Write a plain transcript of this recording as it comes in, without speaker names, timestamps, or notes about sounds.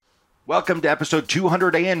Welcome to episode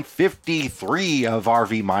 253 of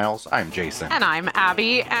RV Miles. I'm Jason. And I'm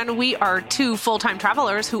Abby, and we are two full-time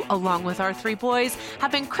travelers who, along with our three boys,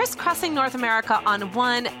 have been crisscrossing North America on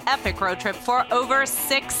one epic road trip for over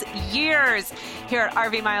 6 years. Here at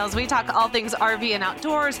RV Miles, we talk all things RV and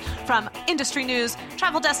outdoors, from industry news,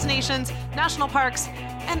 travel destinations, national parks,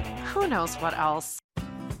 and who knows what else.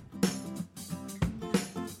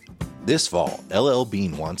 This fall, LL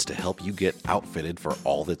Bean wants to help you get outfitted for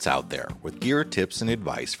all that's out there with gear, tips, and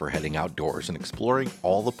advice for heading outdoors and exploring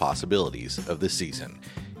all the possibilities of the season.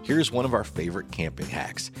 Here's one of our favorite camping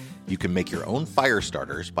hacks. You can make your own fire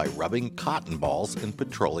starters by rubbing cotton balls in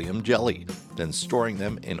petroleum jelly, then storing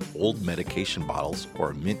them in old medication bottles or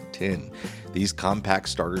a mint tin. These compact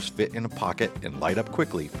starters fit in a pocket and light up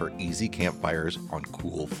quickly for easy campfires on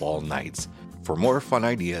cool fall nights. For more fun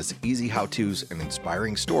ideas, easy how-tos, and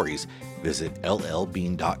inspiring stories, visit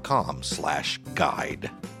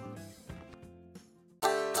llbean.com/guide.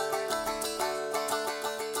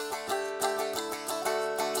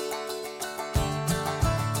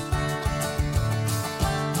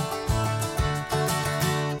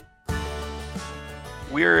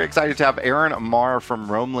 We're excited to have Aaron Amar from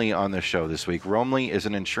Roamly on the show this week. Roamly is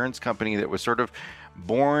an insurance company that was sort of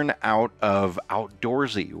born out of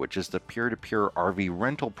Outdoorsy, which is the peer-to-peer RV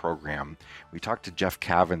rental program. We talked to Jeff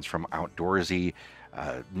Cavins from Outdoorsy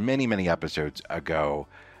many episodes ago.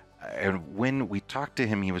 And when we talked to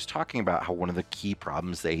him, he was talking about how one of the key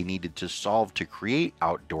problems they needed to solve to create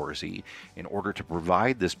Outdoorsy in order to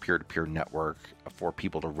provide this peer-to-peer network for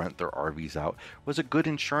people to rent their RVs out was a good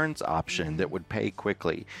insurance option that would pay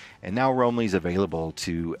quickly. And now Roamly is available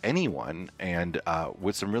to anyone, and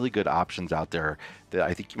with some really good options out there that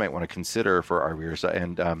I think you might want to consider for RVers.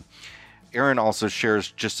 And Aaron also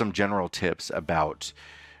shares just some general tips about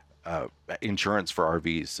insurance for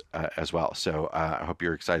RVs as well. So I hope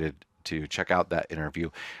you're excited to check out that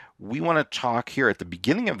interview. We want to talk here at the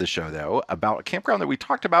beginning of the show, though, about a campground that we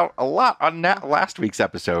talked about a lot on last week's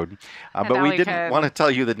episode, but we didn't want to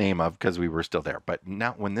tell you the name of because we were still there. But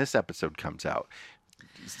now when this episode comes out,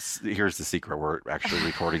 here's the secret. We're actually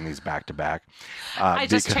recording these back to back. I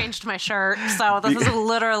just changed my shirt, so this is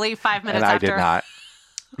literally 5 minutes and after. I did not.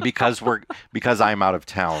 Because I'm out of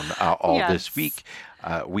town this week,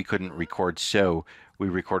 we couldn't record, so we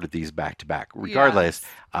recorded these back to back. Regardless,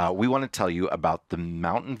 we want to tell you about the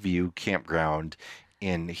Mountain View Campground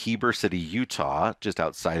in Heber City, Utah, just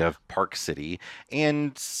outside of Park City,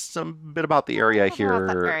 and some bit about the area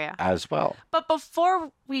here as well. But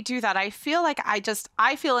before we do that, I feel like I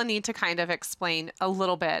feel a need to kind of explain a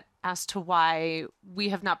little bit as to why we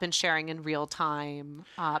have not been sharing in real time,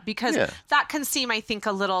 because that can seem, I think,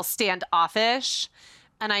 a little standoffish.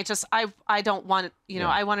 And I don't want,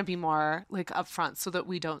 I want to be more like upfront so that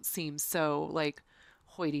we don't seem so like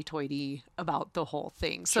hoity-toity about the whole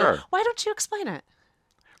thing. So why don't you explain it?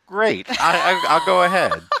 Great. I'll go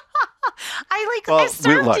ahead. I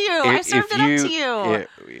served you. I served it up to you.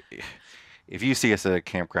 If you see us at a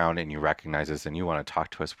campground and you recognize us and you want to talk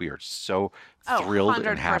to us, we are so thrilled 100%.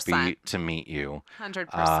 And happy to meet you.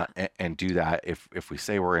 100%. And do that. If we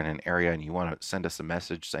say we're in an area and you want to send us a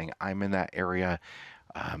message saying, I'm in that area,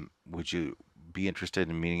 would you be interested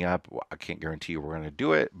in meeting up? Well, I can't guarantee you we're going to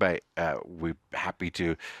do it, but we're happy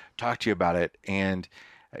to talk to you about it. And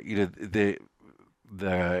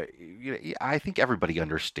I think everybody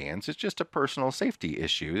understands it's just a personal safety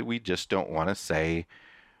issue. We just don't want to say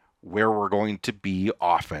where we're going to be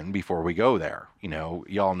often before we go there.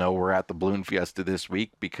 Y'all know we're at the Balloon Fiesta this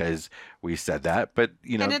week because we said that, but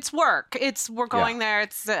and it's work. We're going there.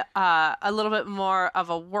 It's a little bit more of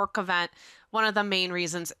a work event. One of the main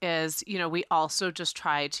reasons is, we also just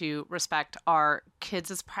try to respect our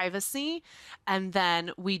kids' privacy. And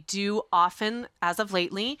then we do often, as of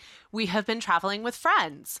lately, we have been traveling with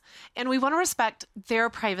friends and we want to respect their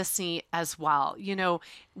privacy as well.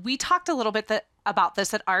 We talked a little bit about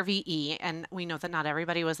this at RVE, and we know that not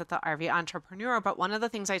everybody was at the RV Entrepreneur, but one of the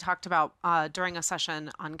things I talked about during a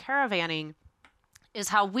session on caravanning is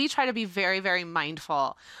how we try to be very, very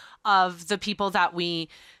mindful of the people that we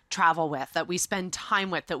travel with, that we spend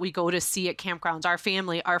time with, that we go to see at campgrounds, our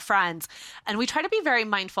family, our friends. And we try to be very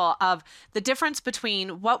mindful of the difference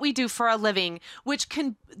between what we do for a living,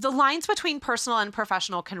 the lines between personal and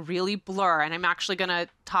professional can really blur. And I'm actually going to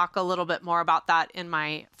talk a little bit more about that in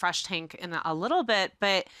my Fresh Tank in a little bit,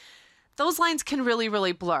 but those lines can really,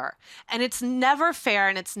 really blur. And it's never fair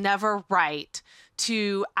and it's never right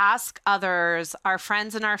to ask others, our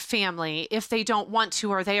friends and our family, if they don't want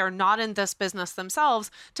to or they are not in this business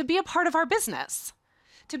themselves, to be a part of our business,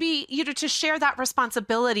 to be, to share that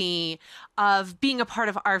responsibility of being a part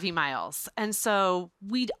of RV Miles. And so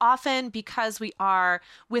we'd often, because we are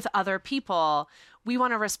with other people, we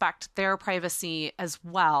want to respect their privacy as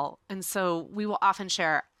well. And so we will often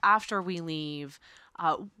share after we leave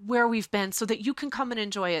where we've been so that you can come and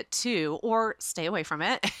enjoy it too, or stay away from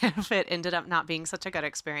it if it ended up not being such a good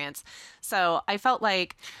experience. So I felt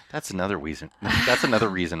like that's another reason. That's another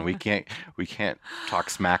reason we can't talk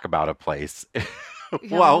smack about a place.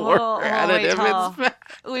 While we're at it,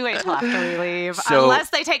 we wait till after we leave, unless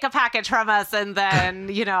they take a package from us and then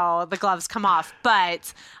the gloves come off.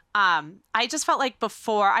 But I just felt like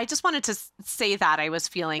before, I just wanted to say that I was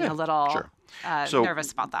feeling a little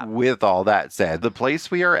nervous about that. With all that said, the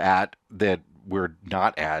place we are at that we're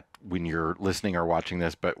not at when you're listening or watching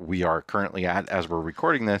this, but we are currently at as we're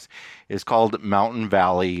recording this, is called Mountain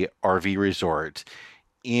Valley RV Resort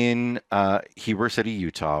in Heber City,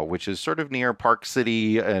 Utah, which is sort of near Park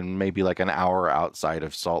City and maybe like an hour outside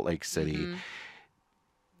of Salt Lake City. Mm-hmm.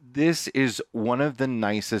 This is one of the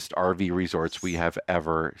nicest RV resorts we have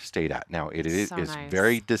ever stayed at. Now, it is nice.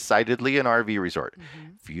 Very decidedly an RV resort. Mm-hmm.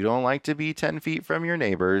 If you don't like to be 10 feet from your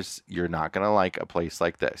neighbors, you're not going to like a place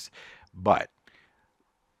like this. But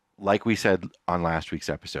like we said on last week's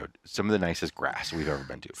episode, some of the nicest grass we've ever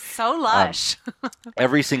been to. So lush.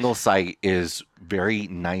 Every single site is very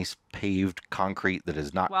nice paved concrete that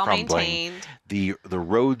is not crumbling. Maintained. The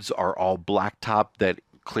roads are all blacktop that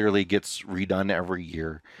clearly gets redone every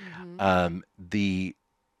year. Mm-hmm.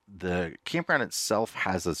 The campground itself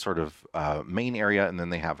has a sort of main area, and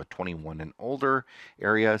then they have a 21 and older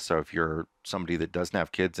area. So if you're somebody that doesn't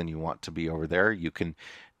have kids and you want to be over there, you can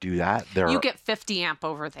do that. You get 50 amp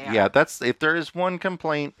over there. Yeah, that's if there is one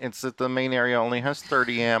complaint, it's that the main area only has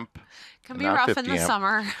 30 amp. Can be rough in the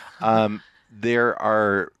summer. There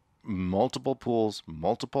are multiple pools,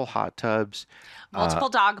 multiple hot tubs, multiple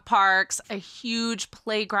dog parks, a huge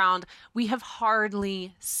playground. We have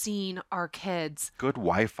hardly seen our kids. Good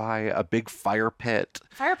Wi-Fi, a big fire pit.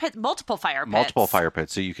 Multiple fire pits. Multiple fire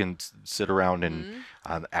pits, so you can sit around and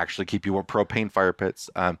actually keep your propane fire pits.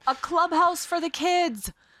 A clubhouse for the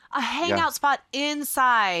kids, a hangout spot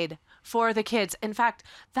inside for the kids. In fact,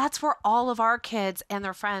 that's where all of our kids and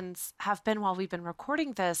their friends have been while we've been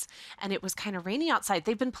recording this. And it was kind of rainy outside.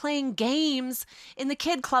 They've been playing games in the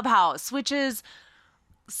kid clubhouse, which is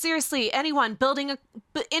seriously anyone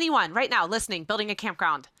right now listening, building a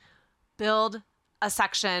campground, build a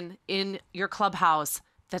section in your clubhouse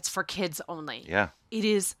that's for kids only. Yeah. It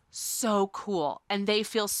is so cool, and they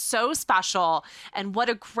feel so special, and what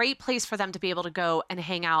a great place for them to be able to go and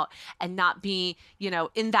hang out and not be,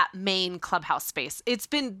 in that main clubhouse space. It's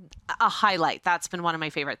been a highlight. That's been one of my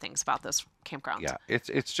favorite things about this campground. Yeah,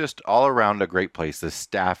 it's just all around a great place. The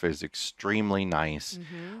staff is extremely nice.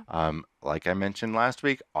 Mm-hmm. Like I mentioned last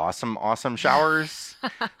week, awesome showers,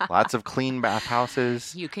 lots of clean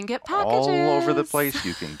bathhouses. You can get packages all over the place.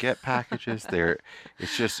 You can get packages there.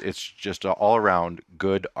 It's just an all around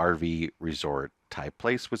good RV resort type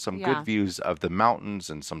place with some good views of the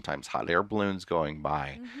mountains and sometimes hot air balloons going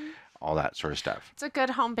by, all that sort of stuff. It's a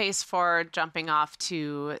good home base for jumping off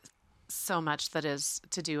to so much that is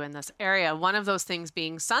to do in this area. One of those things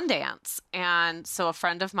being Sundance. And so a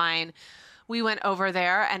friend of mine, we went over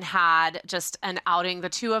there and had just an outing, the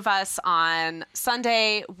two of us on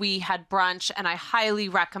Sunday. We had brunch, and I highly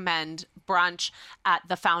recommend brunch at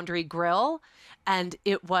the Foundry Grill. And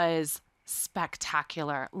it was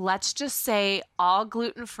spectacular. Let's just say all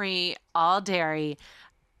gluten-free, all dairy,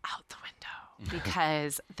 out the window,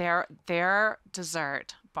 because their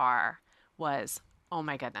dessert bar was, oh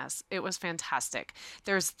my goodness, it was fantastic.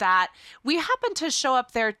 There's that. We happened to show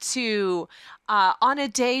up there too on a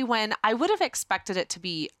day when I would have expected it to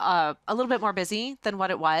be a little bit more busy than what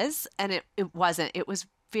it was, and it wasn't. It was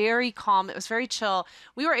very calm. It was very chill.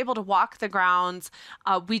 We were able to walk the grounds.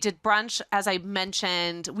 We did brunch, as I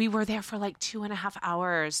mentioned. We were there for like 2.5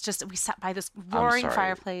 hours. We sat by this roaring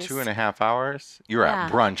fireplace. 2.5 hours? You were at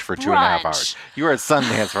brunch for 2.5 hours. You were at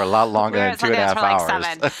Sundance for a lot longer than 2.5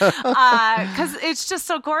 hours. Because it's just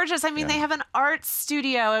so gorgeous. I mean, they have an art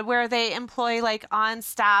studio where they employ like on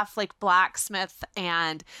staff, like blacksmith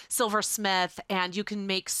and silversmith, and you can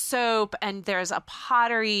make soap, and there's a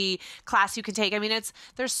pottery class you can take. I mean,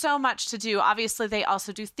 there's so much to do. Obviously, they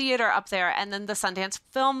also do theater up there, and then the Sundance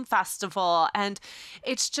Film Festival. And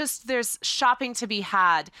it's just, there's shopping to be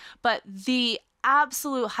had. But the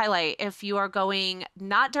absolute highlight if you are going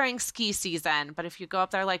not during ski season, but if you go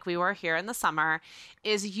up there like we were here in the summer,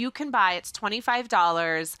 is you can buy, it's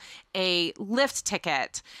 $25, a lift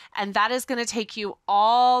ticket, and that is going to take you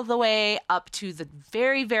all the way up to the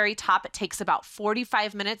very, very top. It takes about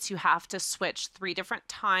 45 minutes. You have to switch 3 different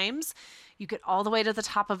times. You get all the way to the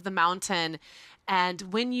top of the mountain. And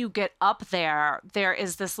when you get up there, there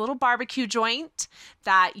is this little barbecue joint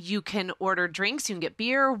that you can order drinks. You can get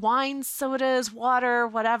beer, wine, sodas, water,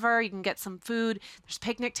 whatever. You can get some food. There's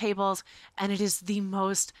picnic tables, and it is the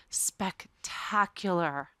most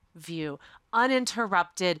spectacular view,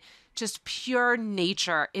 uninterrupted, just pure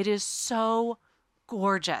nature. It is so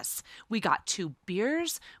gorgeous. We got 2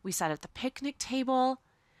 beers. We sat at the picnic table.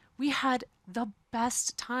 We had the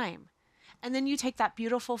best time. And then you take that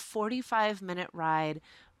beautiful 45-minute ride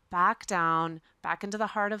back down, back into the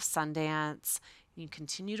heart of Sundance. You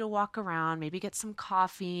continue to walk around, maybe get some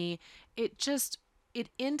coffee. It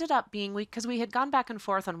ended up being, because we had gone back and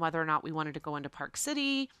forth on whether or not we wanted to go into Park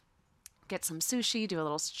City, get some sushi, do a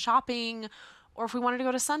little shopping, or if we wanted to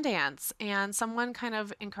go to Sundance. And someone kind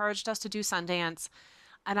of encouraged us to do Sundance.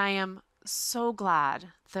 And I am so glad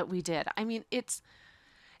that we did. I mean, it's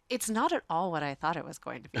not at all what I thought it was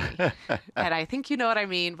going to be. And I think you know what I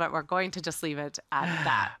mean, but we're going to just leave it at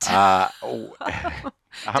that.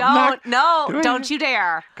 Don't you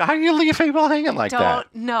dare. How you leave people hanging like that?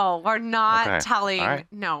 No, we're not Okay. telling. All right.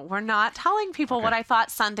 No, we're not telling people Okay. what I thought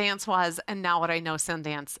Sundance was and now what I know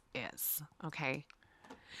Sundance is. Okay.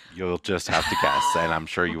 You'll just have to guess, and I'm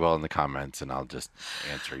sure you will in the comments, and I'll just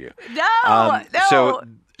answer you. No. So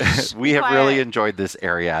we have really Quiet. enjoyed this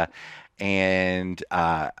area, and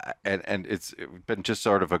it's been just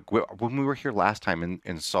sort of when we were here last time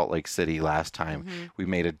in Salt Lake City last time, we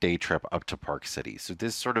made a day trip up to Park City. So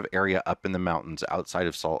this sort of area up in the mountains outside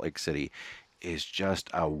of Salt Lake City is just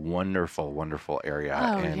a wonderful, wonderful area,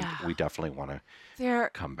 Oh, and yeah. we definitely want to There's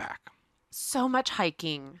come back. so much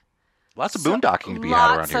hiking. Lots of So- boondocking to be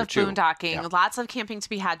had around here Lots too. of boondocking, Yeah. lots of camping to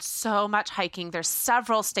be had, so much hiking. There's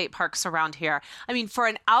several state parks around here. I mean, for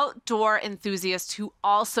an outdoor enthusiast who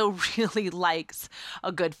also really likes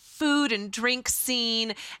a good food and drink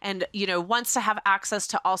scene and, wants to have access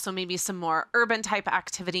to also maybe some more urban type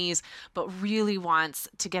activities, but really wants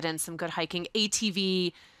to get in some good hiking,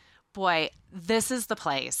 ATV, boy, this is the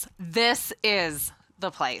place. This is the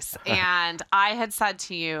place. And I had said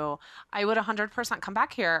to you, I would 100% come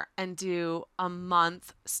back here and do a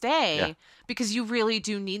month stay Yeah. because you really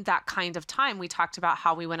do need that kind of time. We talked about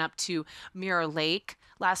how we went up to Mirror Lake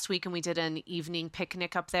last week and we did an evening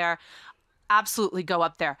picnic up there. Absolutely go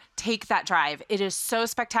up there. Take that drive. It is so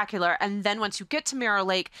spectacular. And then once you get to Mirror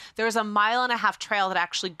Lake, there's a 1.5-mile trail that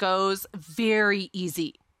actually goes very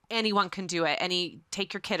easy. Anyone can do it.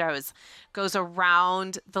 Take your kiddos, goes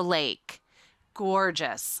around the lake.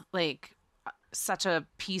 Gorgeous, like such a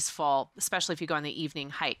peaceful, especially if you go on the evening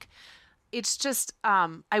hike. It's just,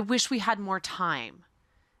 I wish we had more time.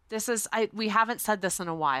 We haven't said this in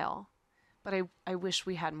a while, but I wish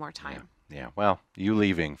we had more time. Yeah. Well, you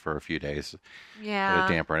leaving for a few days put Yeah. a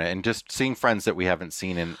damper in it, and just seeing friends that we haven't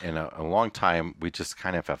seen in a long time. We just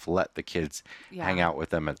kind of have let the kids Yeah. hang out with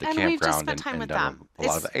them at the And we've just campground spent time and with done them. a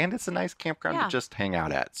lot of it. And it's a nice campground Yeah. to just hang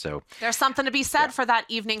out at. So There's something to be said for that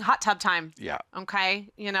evening hot tub time. yeah, Okay.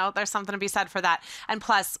 There's something to be said for that. And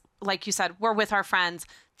plus, like you said, we're with our friends.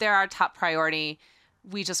 They're our top priority.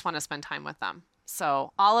 We just want to spend time with them.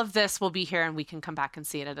 So all of this will be here and we can come back and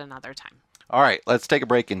see it at another time. all right. Let's take a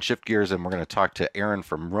break and shift gears, and we're going to talk to Aaron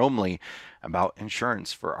from Romley about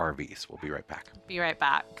insurance for RVs. We'll be right back. Be right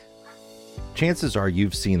back. Chances are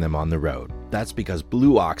you've seen them on the road. That's because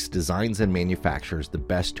Blue Ox designs and manufactures the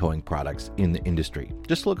best towing products in the industry.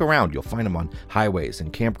 Just look around, you'll find them on highways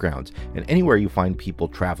and campgrounds and anywhere you find people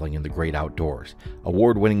traveling in the great outdoors.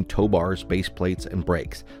 Award-winning tow bars, base plates, and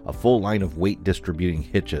brakes, a full line of weight distributing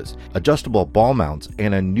hitches, adjustable ball mounts,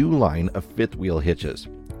 and a new line of fifth wheel hitches.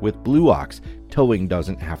 With Blue Ox, towing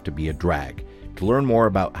doesn't have to be a drag. To learn more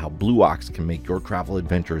about how Blue Ox can make your travel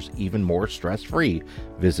adventures even more stress-free,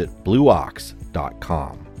 visit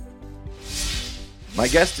blueox.com. My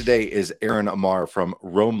guest today is Aaron Amar from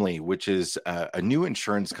Romley, which is a new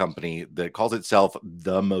insurance company that calls itself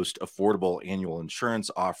the most affordable annual insurance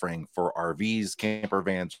offering for RVs, camper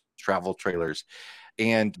vans, travel trailers.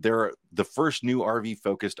 And they're the first new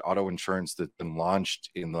RV-focused auto insurance that's been launched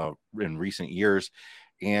in recent years.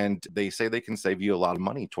 And they say they can save you a lot of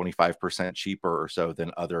money, 25% cheaper or so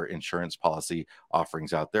than other insurance policy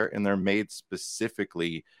offerings out there. And they're made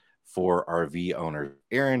specifically for RV owners.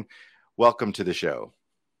 Aaron, welcome to the show.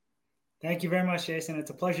 Thank you very much, Jason.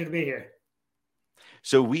 It's a pleasure to be here.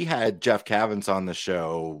 So we had Jeff Cavins on the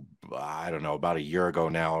show I don't know, about a year ago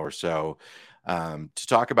now or so, to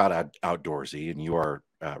talk about Outdoorsy, and you are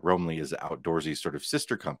Roamly is Outdoorsy's sort of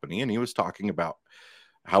sister company, and he was talking about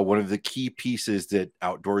how one of the key pieces that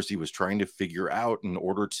Outdoorsy was trying to figure out in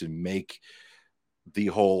order to make the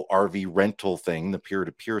whole RV rental thing, the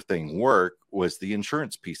peer-to-peer thing work, was the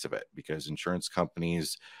insurance piece of it, because insurance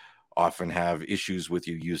companies often have issues with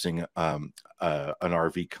you using an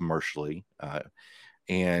RV commercially.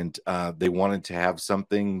 And they wanted to have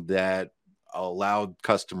something that allowed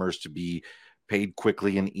customers to be paid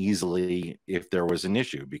quickly and easily if there was an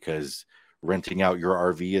issue, because renting out your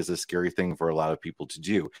RV is a scary thing for a lot of people to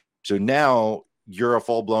do. So now you're a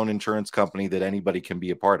full-blown insurance company that anybody can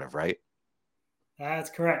be a part of, right?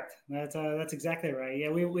 That's correct. That's exactly right.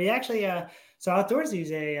 Yeah, we actually so Outdoorsy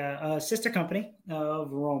is a sister company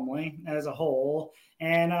of Roamly as a whole,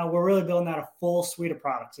 and we're really building out a full suite of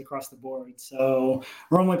products across the board. So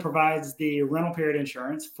Roamly provides the rental period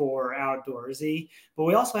insurance for Outdoorsy, but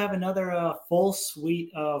we also have another full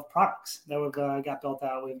suite of products that we've got built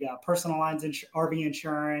out. We've got personal lines RV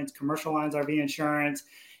insurance, commercial lines RV insurance.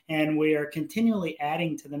 And we are continually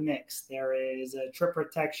adding to the mix. There is a trip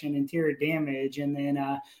protection, interior damage, and then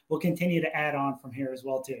we'll continue to add on from here as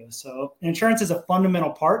well too. So insurance is a fundamental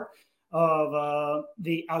part of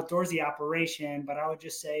the Outdoorsy operation, but I would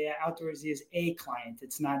just say Outdoorsy is a client.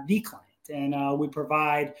 It's not the client. And we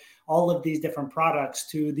provide all of these different products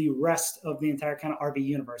to the rest of the entire kind of RV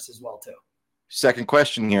universe as well too. Second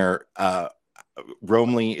question here.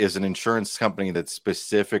 Roamly is an insurance company that's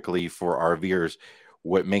specifically for RVers.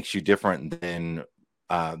 What makes you different than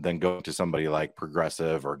going to somebody like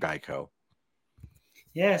Progressive or Geico?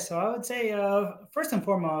 Yeah, so I would say first and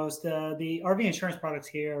foremost, the RV insurance products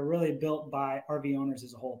here are really built by RV owners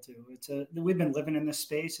as a whole too. We've been living in this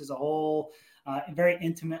space as a whole, very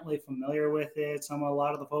intimately familiar with it. A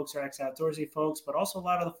lot of the folks are ex-Outdoorsy folks, but also a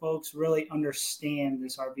lot of the folks really understand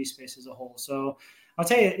this RV space as a whole. So I'll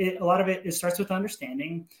tell you, a lot of it starts with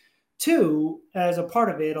understanding. Two, as a part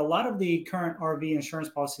of it, a lot of the current RV insurance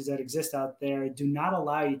policies that exist out there do not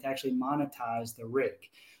allow you to actually monetize the rig.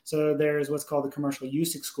 So there's what's called the commercial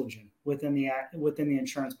use exclusion within the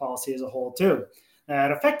insurance policy as a whole too. That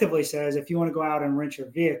effectively says if you want to go out and rent your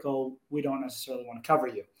vehicle, we don't necessarily want to cover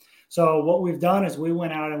you. So what we've done is we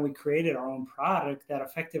went out and we created our own product that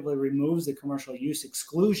effectively removes the commercial use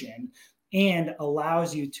exclusion and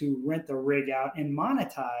allows you to rent the rig out and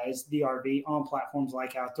monetize the RV on platforms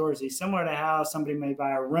like Outdoorsy, similar to how somebody may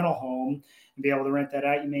buy a rental home and be able to rent that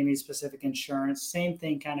out. You may need specific insurance. Same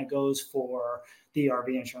thing kind of goes for the RV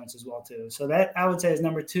insurance as well too. So that I would say is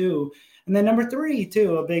number two. And then number three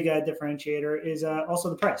too, a big differentiator is also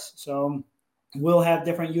the price. So we'll have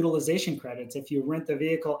different utilization credits. If you rent the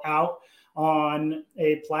vehicle out on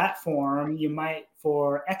a platform, you might,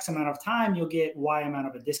 for X amount of time, you'll get Y amount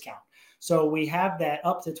of a discount. So we have that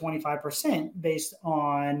up to 25% based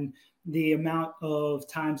on the amount of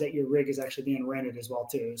times that your rig is actually being rented as well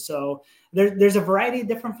too. So there's a variety of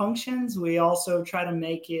different functions. We also try to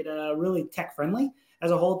make it really tech friendly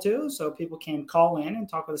as a whole too. So people can call in and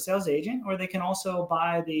talk with a sales agent, or they can also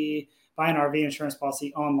buy an RV insurance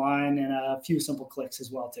policy online in a few simple clicks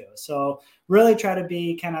as well too. So really try to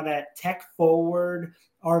be kind of that tech forward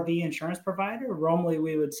RV insurance provider. Roamly,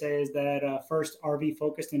 we would say, is that first RV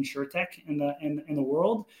focused insurtech in the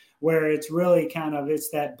world, where it's really it's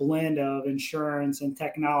that blend of insurance and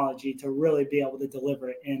technology to really be able to deliver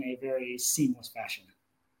it in a very seamless fashion.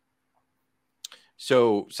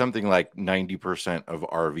 So something like 90% of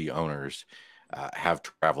RV owners have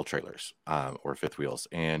travel trailers or fifth wheels.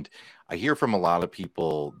 And I hear from a lot of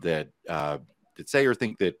people that say or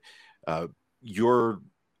think that your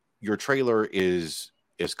trailer is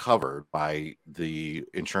covered by the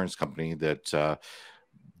insurance company that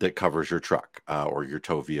covers your truck or your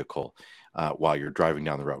tow vehicle while you're driving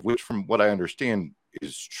down the road, which from what I understand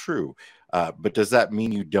is true. But does that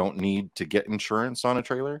mean you don't need to get insurance on a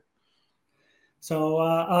trailer? So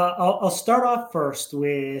I'll start off first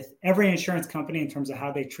with every insurance company in terms of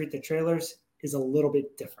how they treat the trailers is a little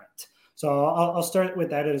bit different. So I'll start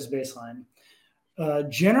with that as a baseline.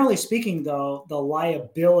 Generally speaking, though, the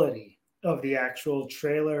liability of the actual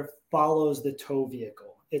trailer follows the tow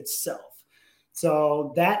vehicle itself.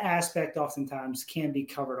 So that aspect oftentimes can be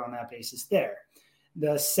covered on that basis there.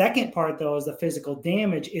 The second part, though, is the physical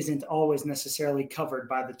damage isn't always necessarily covered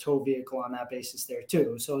by the tow vehicle on that basis there,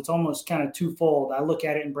 too. So it's almost kind of twofold. I look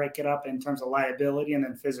at it and break it up in terms of liability and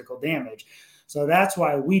then physical damage. So that's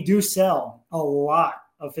why we do sell a lot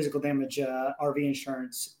of physical damage RV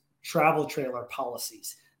insurance travel trailer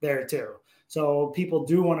policies there, too. So people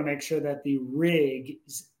do want to make sure that the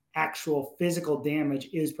rig's actual physical damage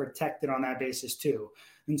is protected on that basis, too.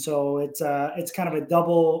 And so it's kind of a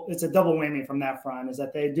double whammy from that front, is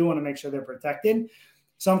that they do want to make sure they're protected.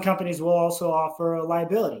 Some companies will also offer a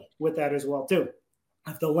liability with that as well too,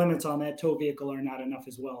 if the limits on that tow vehicle are not enough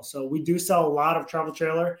as well. So we do sell a lot of travel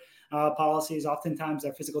trailer policies. Oftentimes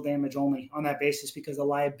they're physical damage only on that basis, because the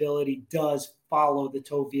liability does follow the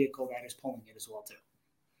tow vehicle that is pulling it as well too.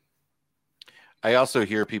 I also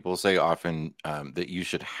hear people say often that you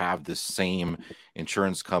should have the same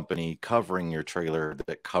insurance company covering your trailer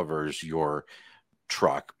that covers your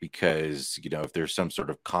truck, because, if there's some sort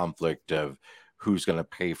of conflict of who's going to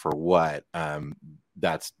pay for what,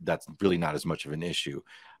 that's really not as much of an issue.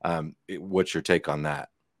 What's your take on that?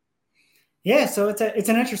 Yeah, so it's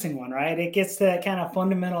an interesting one, right? It gets that kind of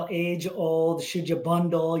fundamental age-old, should you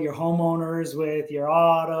bundle your homeowners with your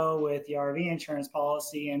auto, with your RV insurance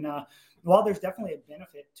policy? And while there's definitely a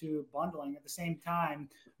benefit to bundling, at the same time,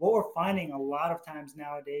 what we're finding a lot of times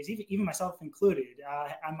nowadays, even myself included,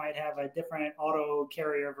 I might have a different auto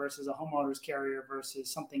carrier versus a homeowner's carrier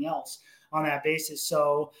versus something else on that basis.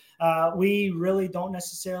 So we really don't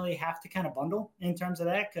necessarily have to kind of bundle in terms of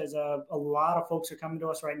that, because a lot of folks are coming to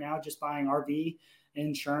us right now just buying RV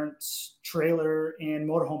insurance, trailer, and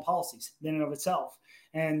motorhome policies in and of itself.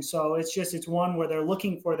 And so it's one where they're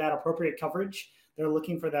looking for that appropriate coverage. They're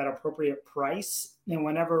looking for that appropriate price. And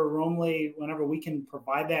whenever we can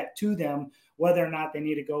provide that to them, whether or not they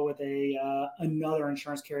need to go with another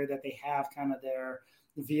insurance carrier that they have kind of their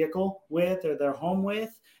vehicle with or their home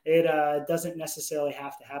with, it doesn't necessarily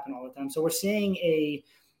have to happen all the time. So we're seeing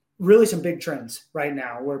really some big trends right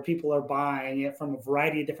now where people are buying it from a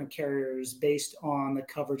variety of different carriers based on the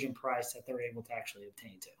coverage and price that they're able to actually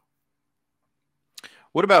obtain to.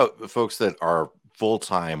 What about folks that are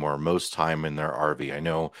full-time or most time in their RV? I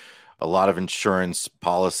know a lot of insurance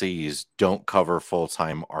policies don't cover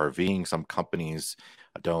full-time RVing. Some companies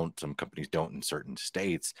don't. Some companies don't in certain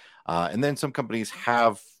states. And then some companies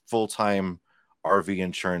have full-time RV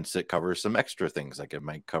insurance that covers some extra things. Like it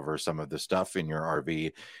might cover some of the stuff in your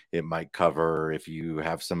RV. It might cover if you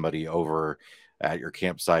have somebody over at your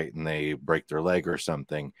campsite and they break their leg or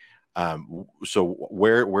something. So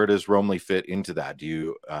where does Roamly fit into that? Do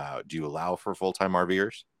you allow for full-time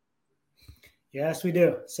RVers? Yes, we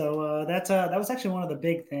do. So that was actually one of the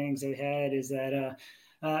big things they had, is that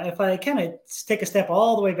if I kind of take a step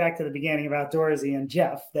all the way back to the beginning of Outdoorsy and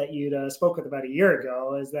Jeff that you'd spoke with about a year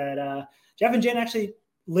ago, is that Jeff and Jen actually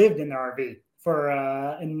lived in the RV for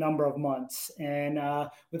a number of months. And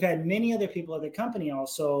we've had many other people at the company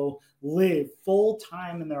also live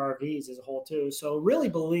full-time in their RVs as a whole too. So really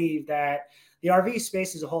believe that the RV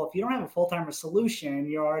space as a whole, if you don't have a full-timer solution,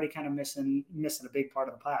 you're already kind of missing a big part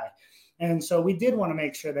of the pie. And so we did want to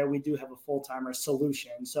make sure that we do have a full-timer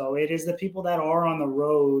solution. So it is the people that are on the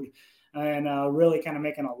road and really kind of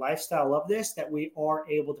making a lifestyle of this, that we are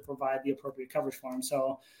able to provide the appropriate coverage for them.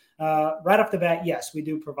 So right off the bat, yes, we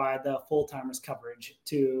do provide the full-timers coverage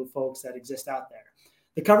to folks that exist out there.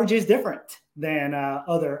 The coverage is different than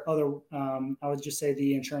other I would just say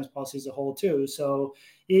the insurance policy as a whole too. So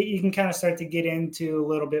you can kind of start to get into a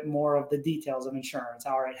little bit more of the details of insurance.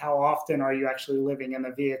 All right, how often are you actually living in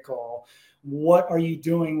the vehicle? What are you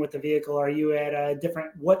doing with the vehicle? Are you at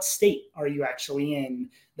what state are you actually in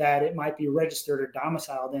that it might be registered or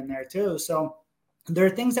domiciled in there too? So there are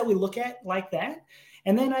things that we look at like that.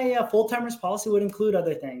 And then a full-timers policy would include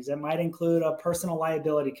other things. It might include a personal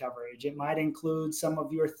liability coverage. It might include some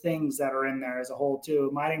of your things that are in there as a whole too.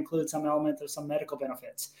 It might include some element of some medical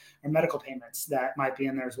benefits or medical payments that might be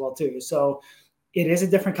in there as well too. So it is a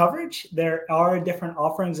different coverage. There are different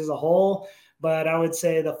offerings as a whole, but I would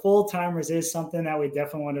say the full-timers is something that we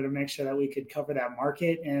definitely wanted to make sure that we could cover that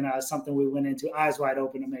market, and something we went into eyes wide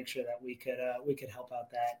open to make sure that we could help out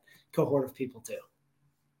that cohort of people too.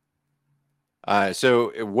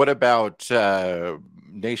 So what about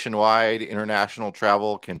nationwide international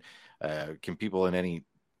travel? Can people in any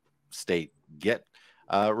state get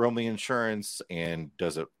Roamly insurance, and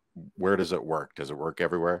where does it work? Does it work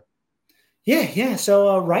everywhere? Yeah.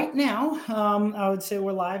 So right now, I would say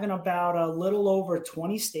we're live in about a little over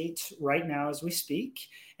 20 states right now as we speak,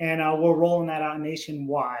 and we're rolling that out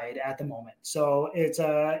nationwide at the moment. So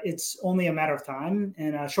it's only a matter of time,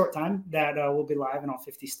 and a short time, that we'll be live in all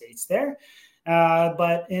 50 states there.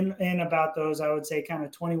 But in about those, I would say kind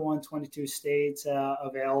of 21, 22 states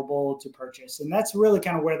available to purchase. And that's really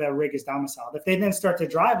kind of where the rig is domiciled. If they then start to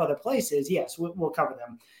drive other places, yes, we'll cover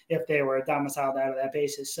them if they were domiciled out of that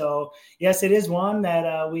basis. So yes, it is one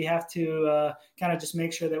that we have to kind of just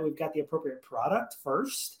make sure that we've got the appropriate product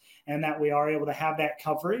first. and that we are able to have that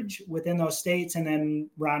coverage within those states, and then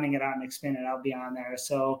rounding it out and expanding it out beyond there.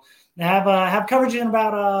 So have coverage in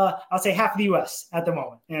about I'll say half of the U.S. at the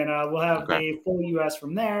moment, and we'll have the full U.S.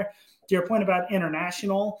 from there. To your point about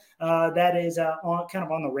international, that is kind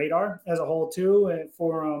of on the radar as a whole too,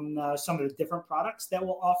 for some of the different products that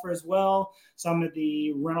we'll offer as well. Some of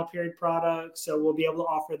the rental period products, so we'll be able to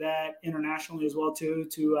offer that internationally as well too,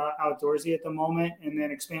 to Outdoorsy at the moment, and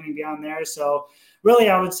then expanding beyond there. So really,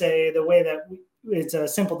 I would say the way that it's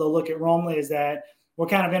simple to look at Roamly is that we're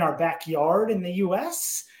kind of in our backyard in the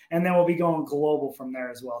U.S., and then we'll be going global from there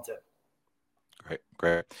as well too.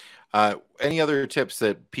 Great. Any other tips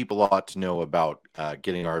that people ought to know about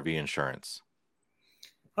getting RV insurance?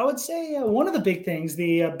 I would say one of the big things,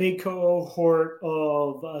 the big cohort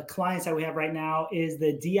of clients that we have right now is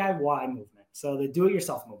the DIY movement. So the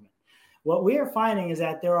do-it-yourself movement. What we are finding is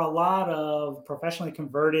that there are a lot of professionally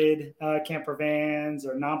converted camper vans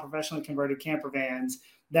or non-professionally converted camper vans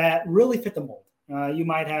that really fit the mold. You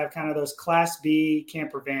might have kind of those Class B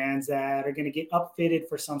camper vans that are going to get upfitted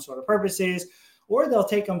for some sort of purposes, or they'll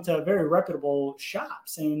take them to very reputable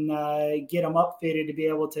shops and get them upfitted to be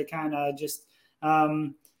able to kind of just have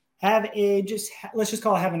a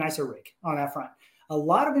nicer rig on that front. A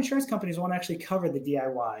lot of insurance companies won't actually cover the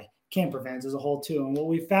DIY camper vans as a whole too. And what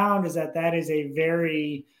we found is that is a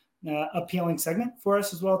very appealing segment for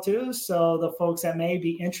us as well too. So the folks that may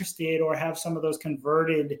be interested or have some of those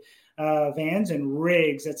converted vans and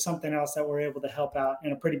rigs, that's something else that we're able to help out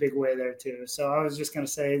in a pretty big way there too. So I was just going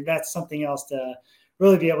to say that's something else to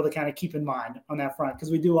really be able to kind of keep in mind on that front, because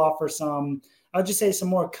we do offer some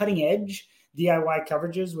more cutting edge DIY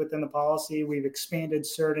coverages within the policy. We've expanded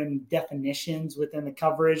certain definitions within the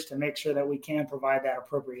coverage to make sure that we can provide that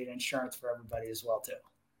appropriate insurance for everybody as well too.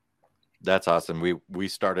 That's awesome. We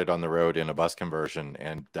started on the road in a bus conversion,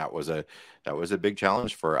 and that was a big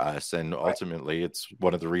challenge for us. And ultimately, it's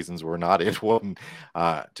one of the reasons we're not in one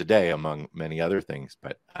today, among many other things.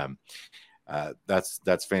 But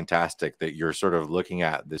that's fantastic that you're sort of looking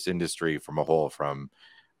at this industry from a whole, from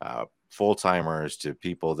full timers to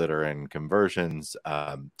people that are in conversions,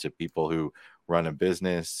 to people who run a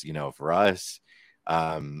business. For us,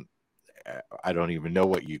 I don't even know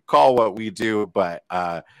what you call what we do, but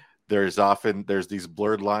there's these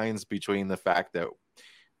blurred lines between the fact that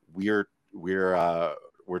we're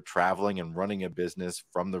traveling and running a business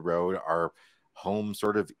from the road. Our home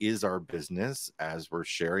sort of is our business as we're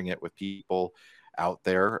sharing it with people out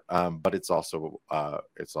there, but it's also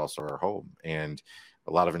our home. And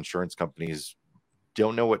a lot of insurance companies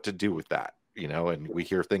don't know what to do with that, and we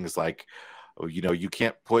hear things like, you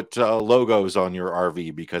can't put logos on your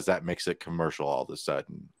RV because that makes it commercial all of a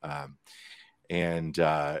sudden.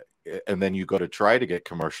 And then you go to try to get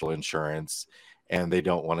commercial insurance, and they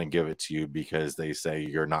don't want to give it to you because they say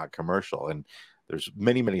you're not commercial. And there's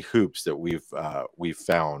many, many hoops that we've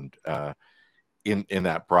found in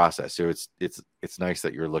that process. So it's nice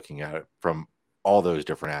that you're looking at it from all those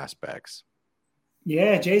different aspects.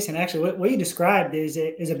 Yeah, Jason, actually what you described is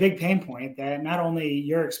a big pain point that not only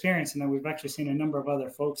you're experiencing, that we've actually seen a number of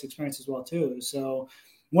other folks experience as well too. So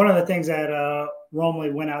one of the things that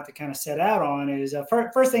Roamly went out to kind of set out on is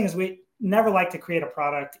first thing is we never like to create a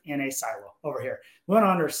product in a silo over here. We want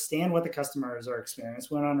to understand what the customers are experiencing.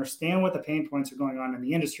 We want to understand what the pain points are going on in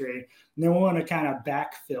the industry. And then we want to kind of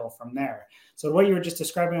backfill from there. So what you were just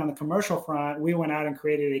describing on the commercial front, we went out and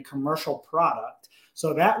created a commercial product.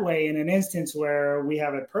 So that way, in an instance where we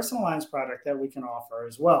have a personalized product that we can offer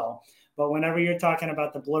as well. But whenever you're talking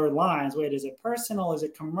about the blurred lines, wait, is it personal? Is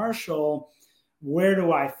it commercial? Where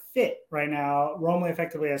do I fit right now? Roamly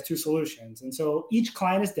effectively has two solutions. And so each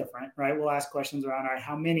client is different, right? We'll ask questions around, all right,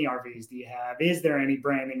 how many RVs do you have? Is there any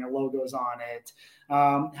branding or logos on it?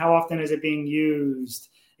 How often is it being used?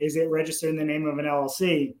 Is it registered in the name of an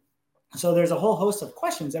LLC? So there's a whole host of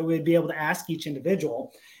questions that we'd be able to ask each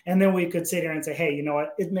individual. And then we could sit here and say, hey, you know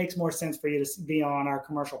what? It makes more sense for you to be on our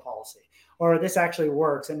commercial policy. Or this actually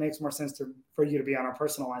works. It makes more sense for you to be on our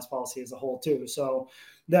personalized policy as a whole too. So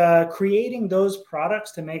the creating those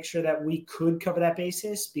products to make sure that we could cover that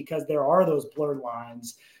basis, because there are those blurred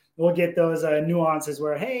lines. We'll get those nuances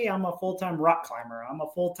where, hey, I'm a full-time rock climber. I'm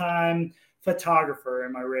a full-time photographer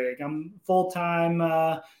in my rig. I'm full-time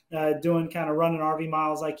doing kind of running RV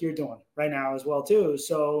miles like you're doing right now as well too.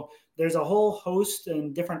 So there's a whole host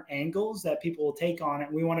and different angles that people will take on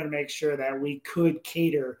it. We wanted to make sure that we could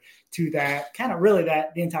cater to that kind of really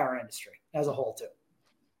that the entire industry as a whole too.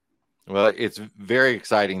 Well, it's very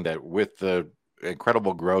exciting that with the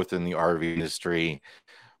incredible growth in the RV industry,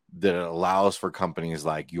 that it allows for companies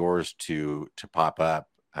like yours to pop up,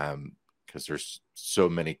 because there's so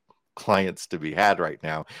many clients to be had right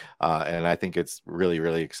now. And I think it's really,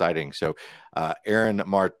 really exciting. So, Aaron,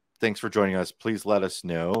 Mar, thanks for joining us. Please let us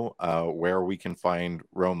know where we can find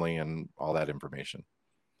Roamly and all that information.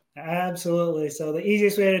 Absolutely. So the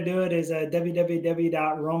easiest way to do it is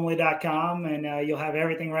www.roamly.com, and you'll have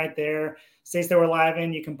everything right there. States that we're live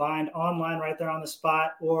in, you can bind online right there on the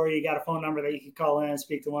spot, or you got a phone number that you can call in and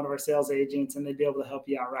speak to one of our sales agents, and they'd be able to help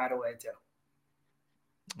you out right away too.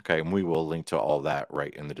 Okay, and we will link to all that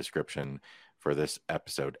right in the description for this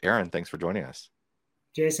episode. Aaron, thanks for joining us.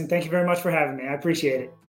 Jason, thank you very much for having me. I appreciate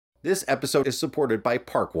it. This episode is supported by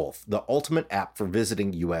ParkWolf, the ultimate app for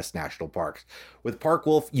visiting U.S. national parks. With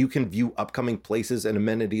ParkWolf, you can view upcoming places and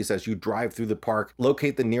amenities as you drive through the park,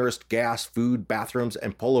 locate the nearest gas, food, bathrooms,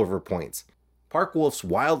 and pullover points. ParkWolf's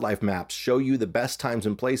wildlife maps show you the best times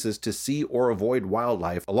and places to see or avoid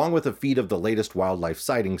wildlife, along with a feed of the latest wildlife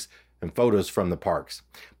sightings and photos from the parks.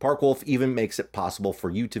 ParkWolf even makes it possible for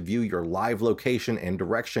you to view your live location and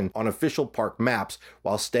direction on official park maps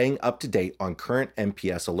while staying up to date on current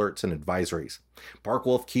NPS alerts and advisories.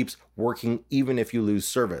 ParkWolf keeps working even if you lose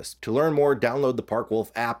service. To learn more, download the ParkWolf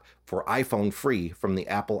app for iPhone free from the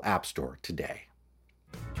Apple App Store today.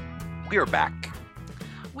 We are back.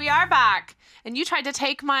 We are back. And you tried to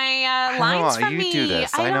take my lines from me. You do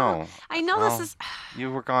this. I know. I know this is.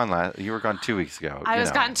 You were gone 2 weeks ago. I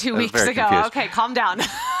was gone 2 weeks ago. Confused. Okay, calm down.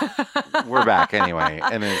 We're back anyway,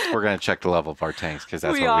 and we're going to check the level of our tanks because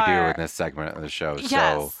that's what we do in this segment of the show. Yes.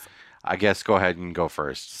 So I guess go ahead and go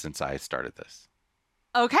first since I started this.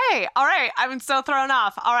 Okay. All right. I'm so thrown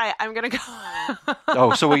off. All right. I'm going to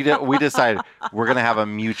go. So we decided we're going to have a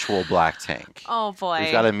mutual black tank. Oh, boy.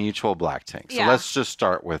 We've got a mutual black tank. So let's just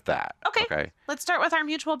start with that. Okay. Let's start with our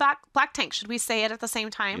mutual black tank. Should we say it at the same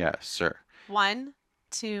time? Yes, sir. 1,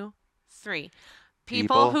 2, 3.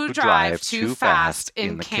 People who drive too fast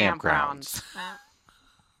in the campgrounds.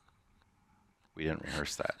 We didn't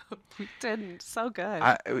rehearse that. We didn't. So good.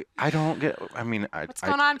 I don't get. I mean, what's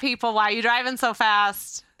going on, people? Why are you driving so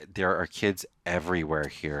fast? There are kids everywhere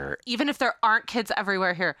here. Even if there aren't kids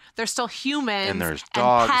everywhere here, there's still humans. And there's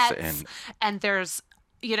dogs and pets, and there's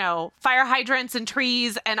fire hydrants and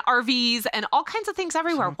trees and RVs and all kinds of things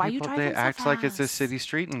everywhere. Why are you driving so fast? They act like it's a city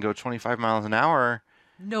street and go 25 miles an hour.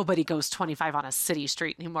 Nobody goes 25 on a city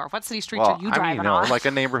street anymore. What city streets are you driving on? Like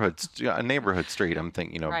a neighborhood street. I'm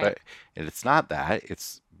thinking, right. But it's not that.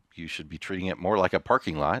 You should be treating it more like a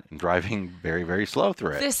parking lot and driving very, very slow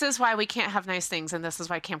through it. This is why we can't have nice things, and this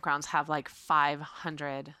is why campgrounds have like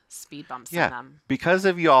 500 speed bumps in them. Because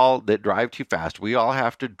of y'all that drive too fast, we all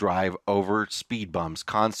have to drive over speed bumps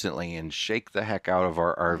constantly and shake the heck out of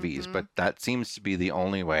our RVs. Mm-hmm. But that seems to be the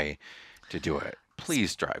only way to do it.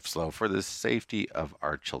 Please drive slow for the safety of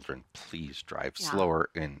our children. Please drive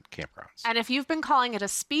slower in campgrounds. And if you've been calling it a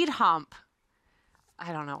speed hump,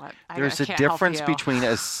 I don't know what. There's a difference between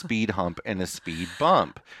a speed hump and a speed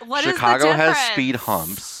bump. What Chicago is the difference? has speed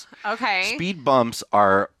humps. Okay. Speed bumps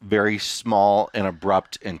are very small and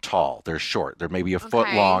abrupt and tall. They're short. They're maybe a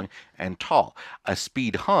foot long and tall. A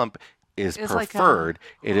speed hump is preferred.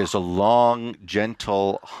 It is a long,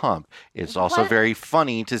 gentle hump. It's also very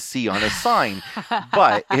funny to see on a sign,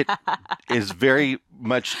 but it is very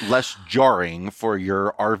much less jarring for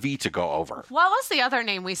your RV to go over. What was the other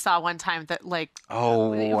name we saw one time that I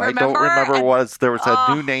don't remember there was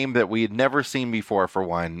a new name that we had never seen before for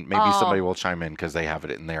one. Maybe somebody will chime in because they have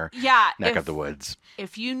it in their neck of the woods.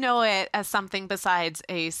 If you know it as something besides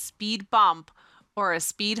a speed bump or a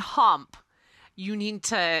speed hump, you need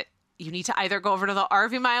to either go over to the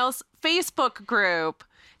RV Miles Facebook group,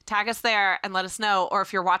 tag us there and let us know. Or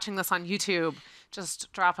if you're watching this on YouTube,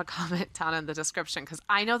 just drop a comment down in the description. Because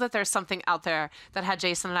I know that there's something out there that had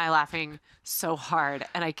Jason and I laughing so hard.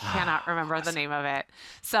 And I cannot remember the name of it.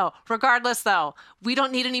 So regardless, though, we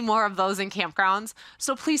don't need any more of those in campgrounds.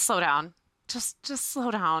 So please slow down. Just slow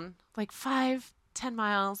down. Like 5-10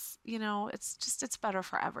 miles. It's better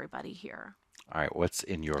for everybody here. All right, what's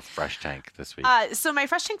in your fresh tank this week? So my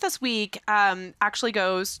fresh tank this week actually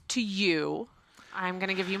goes to you. I'm going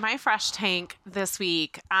to give you my fresh tank this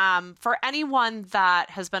week. For anyone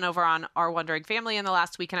that has been over on our Wondering Family in the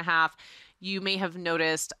last week and a half, you may have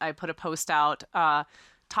noticed I put a post out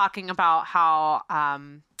talking about how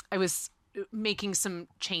I was making some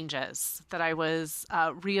changes, that I was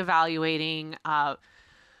reevaluating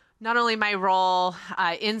not only my role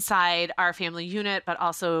inside our family unit, but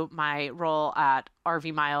also my role at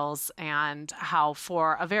RV Miles, and how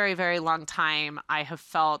for a very, very long time I have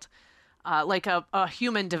felt like a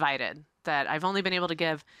human divided, that I've only been able to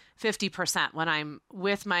give 50%. When I'm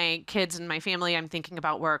with my kids and my family, I'm thinking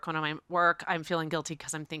about work. When I'm at work, I'm feeling guilty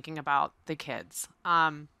because I'm thinking about the kids.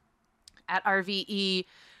 At RVE,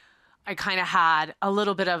 I kind of had a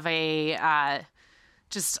little bit of a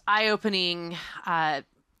just eye-opening,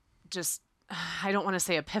 just I don't want to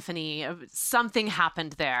say epiphany. Something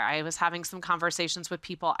happened there. I was having some conversations with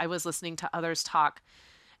people. I was listening to others talk,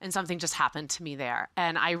 and something just happened to me there.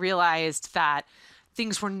 And I realized that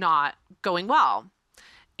things were not going well.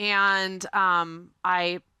 And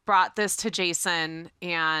I brought this to Jason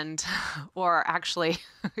or actually,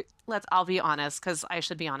 I'll be honest, because I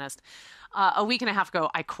should be honest. A week and a half ago,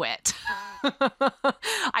 I quit.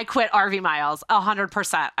 I quit RV Miles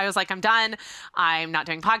 100%. I was like, I'm done. I'm not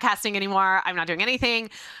doing podcasting anymore. I'm not doing anything.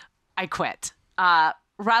 I quit.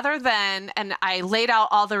 Rather than, and I laid out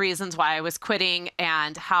all the reasons why I was quitting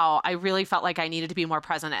and how I really felt like I needed to be more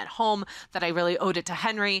present at home, that I really owed it to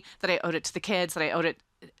Henry, that I owed it to the kids, that I owed it,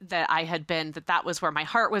 that I had been, that was where my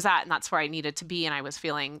heart was at and that's where I needed to be. And I was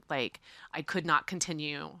feeling like I could not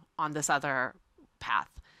continue on this other path.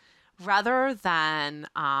 Rather than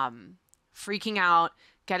freaking out,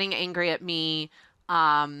 getting angry at me,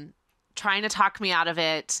 trying to talk me out of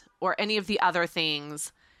it, or any of the other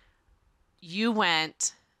things, you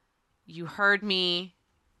went, you heard me,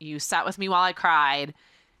 you sat with me while I cried,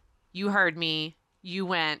 you heard me, you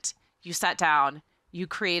went, you sat down, you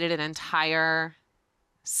created an entire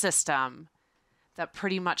system that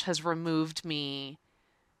pretty much has removed me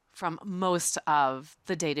from most of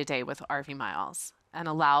the day-to-day with RV Miles, and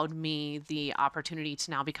allowed me the opportunity to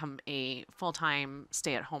now become a full-time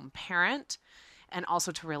stay-at-home parent, and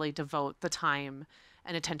also to really devote the time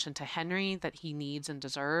and attention to Henry that he needs and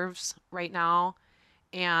deserves right now.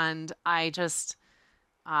 And I just,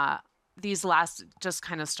 these last just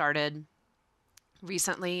kind of started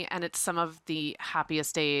recently, and it's some of the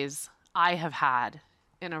happiest days I have had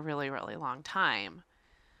in a really, really long time.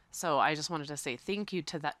 So I just wanted to say thank you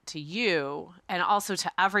to you, and also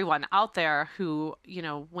to everyone out there who,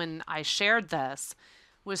 when I shared this,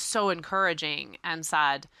 was so encouraging and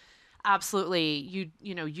said, absolutely,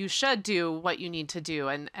 you should do what you need to do.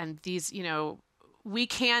 And these,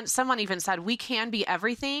 someone even said, we can be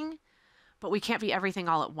everything, but we can't be everything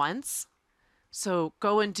all at once. So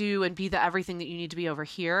go and do and be the everything that you need to be over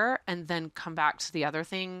here, and then come back to the other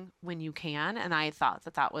thing when you can. And I thought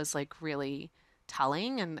that was like really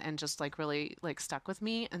telling and just like really like stuck with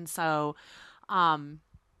me. And so I'm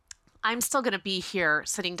still going to be here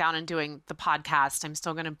sitting down and doing the podcast. I'm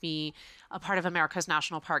still going to be a part of America's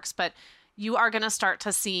National Parks, but you are going to start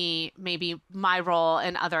to see maybe my role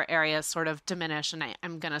in other areas sort of diminish, and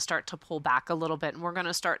I'm going to start to pull back a little bit, and we're going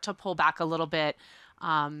to start to pull back a little bit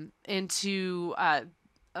into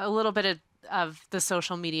a little bit of the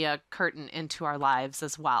social media curtain into our lives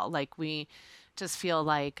as well. Like, we just feel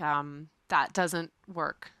like that doesn't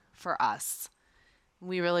work for us.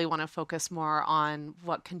 We really want to focus more on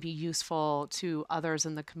what can be useful to others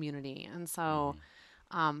in the community. And so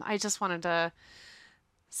I just wanted to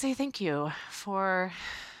say thank you for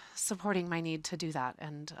supporting my need to do that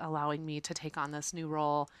and allowing me to take on this new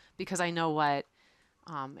role, because I know what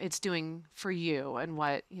it's doing for you and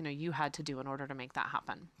what, you had to do in order to make that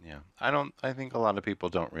happen. Yeah. I think a lot of people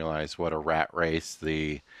don't realize what a rat race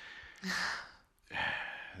the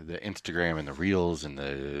Instagram and the reels and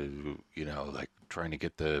the, like trying to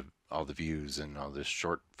get all the views and all this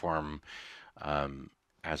short form,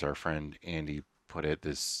 as our friend Andy put it,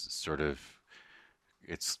 this sort of,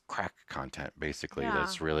 it's crack content basically. Yeah.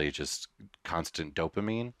 That's really just constant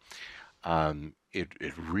dopamine.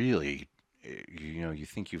 It really, you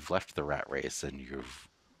think you've left the rat race and you've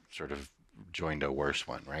sort of joined a worse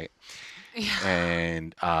one, right? Yeah.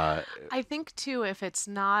 And I think too, if it's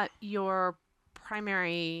not your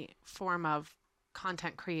primary form of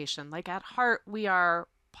content creation, like at heart, we are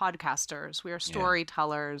podcasters, we are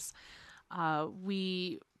storytellers,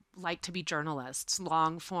 we like to be journalists.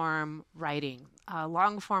 Long form writing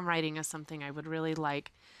is something I would really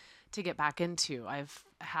like to get back into. I've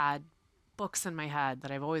had books in my head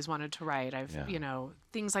that I've always wanted to write.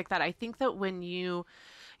 Things like that. I think that when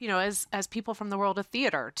as people from the world of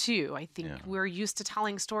theater too, I think we're used to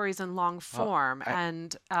telling stories in long form.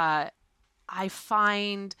 And I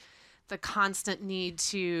find the constant need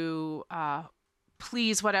to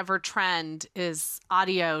please whatever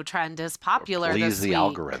audio trend is popular please this the week.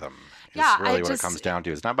 Algorithm. Yeah, it's really what it comes down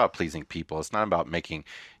to. It's not about pleasing people. It's not about making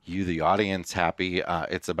you, the audience, happy.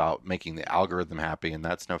 It's about making the algorithm happy, and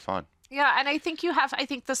that's no fun. Yeah, and I think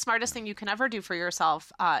the smartest thing you can ever do for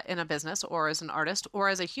yourself in a business or as an artist or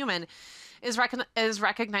as a human is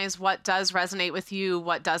recognize what does resonate with you,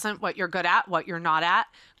 what doesn't, what you're good at, what you're not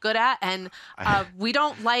good at. And we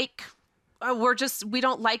don't like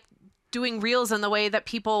doing reels in the way that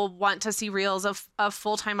people want to see reels of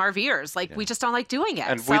full-time RVers. Like, we just don't like doing it.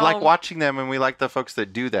 And we like watching them, and we like the folks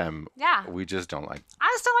that do them. Yeah. We just don't like.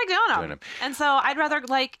 I just don't like doing them. And so I'd rather,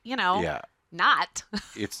 like, not.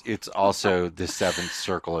 It's also the seventh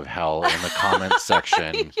circle of hell in the comments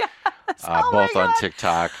section. Yes. Both on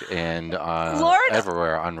TikTok and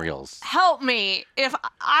everywhere on Reels. Help me. If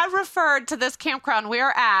I referred to this campground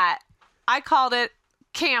we're at, I called it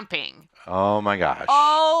camping. Oh my gosh.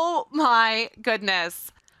 Oh my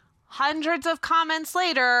goodness. Hundreds of comments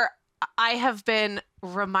later, I have been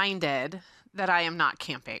reminded that I am not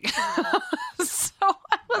camping. So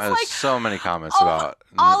I was like, so many comments about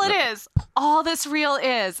all it is. All this reel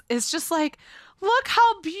is just like, look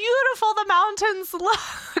how beautiful the mountains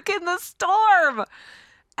look in the storm.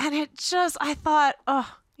 And it just, I thought,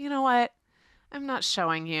 oh, you know what? I'm not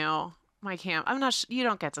showing you my camp. You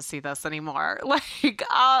don't get to see this anymore. Like,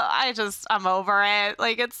 I'm over it.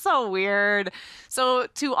 Like, it's so weird. So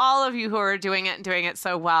to all of you who are doing it and doing it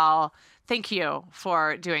so well, thank you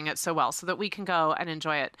for doing it so well so that we can go and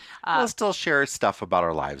enjoy it. We'll still share stuff about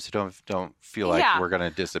our lives. Don't feel like we're going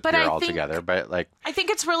to disappear altogether. But like, I think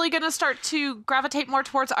it's really going to start to gravitate more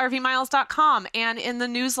towards RVmiles.com and in the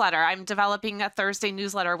newsletter. I'm developing a Thursday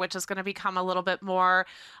newsletter, which is going to become a little bit more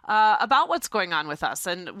about what's going on with us.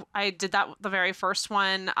 And I did that, the very first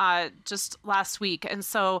one, just last week. And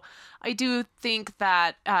so I do think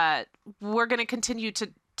that we're going to continue to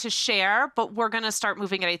share, but we're going to start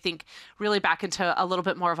moving it, I think, really back into a little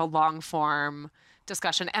bit more of a long form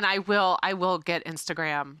discussion. And I will get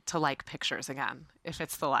Instagram to like pictures again if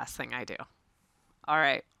it's the last thing I do. All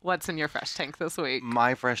right. What's in your fresh tank this week?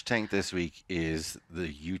 My fresh tank this week is the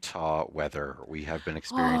Utah weather we have been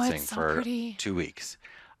experiencing for 2 weeks.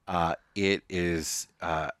 It is,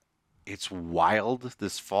 it's wild,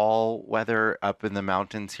 this fall weather up in the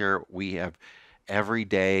mountains here. We have every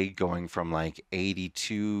day going from like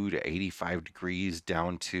 82 to 85 degrees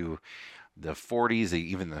down to the 40s,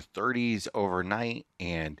 even the 30s overnight,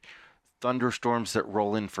 and thunderstorms that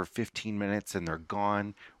roll in for 15 minutes and they're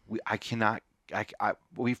gone.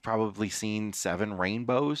 We've probably seen 7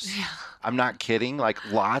 rainbows. Yeah. I'm not kidding.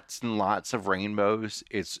 Like, lots and lots of rainbows.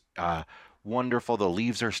 It's wonderful. The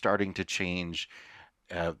leaves are starting to change.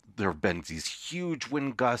 There have been these huge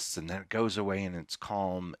wind gusts, and then it goes away and it's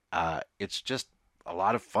calm. It's just a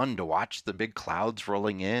lot of fun to watch the big clouds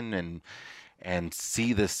rolling in and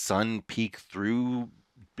see the sun peek through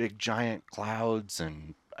big giant clouds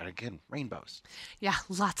and again, rainbows. Yeah,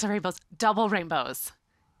 lots of rainbows. Double rainbows.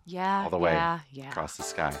 Yeah. All the way across the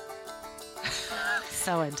sky.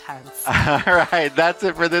 So intense. All right, that's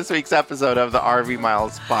it for this week's episode of the RV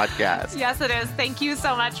Miles podcast. Yes, it is. Thank you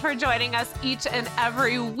so much for joining us each and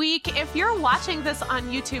every week. If you're watching this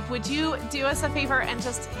on YouTube, would you do us a favor and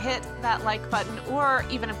just hit that like button, or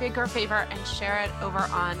even a bigger favor, and share it over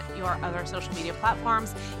on your other social media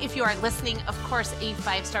platforms? If you are listening, of course, a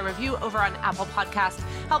 5-star review over on Apple Podcast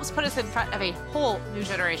helps put us in front of a whole new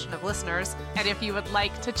generation of listeners. And if you would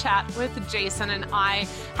like to chat with Jason and I,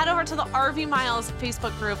 head over to the RV Miles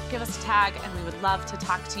Facebook group, give us a tag, and we would love to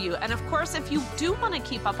talk to you. And of course, if you do want to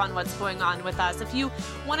keep up on what's going on with us, if you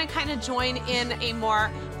want to kind of join in a more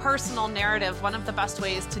personal narrative, one of the best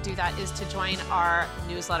ways to do that is to join our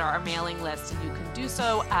newsletter, our mailing list. And you can do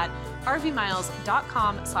so at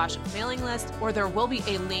rvmiles.com/mailing list, or there will be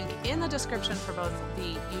a link in the description for both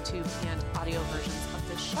the YouTube and audio versions of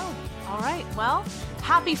this show. All right. Well,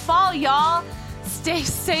 happy fall, y'all. Stay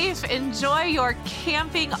safe, enjoy your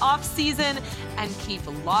camping off season, and keep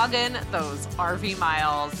logging those RV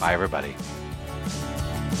miles. Bye, everybody.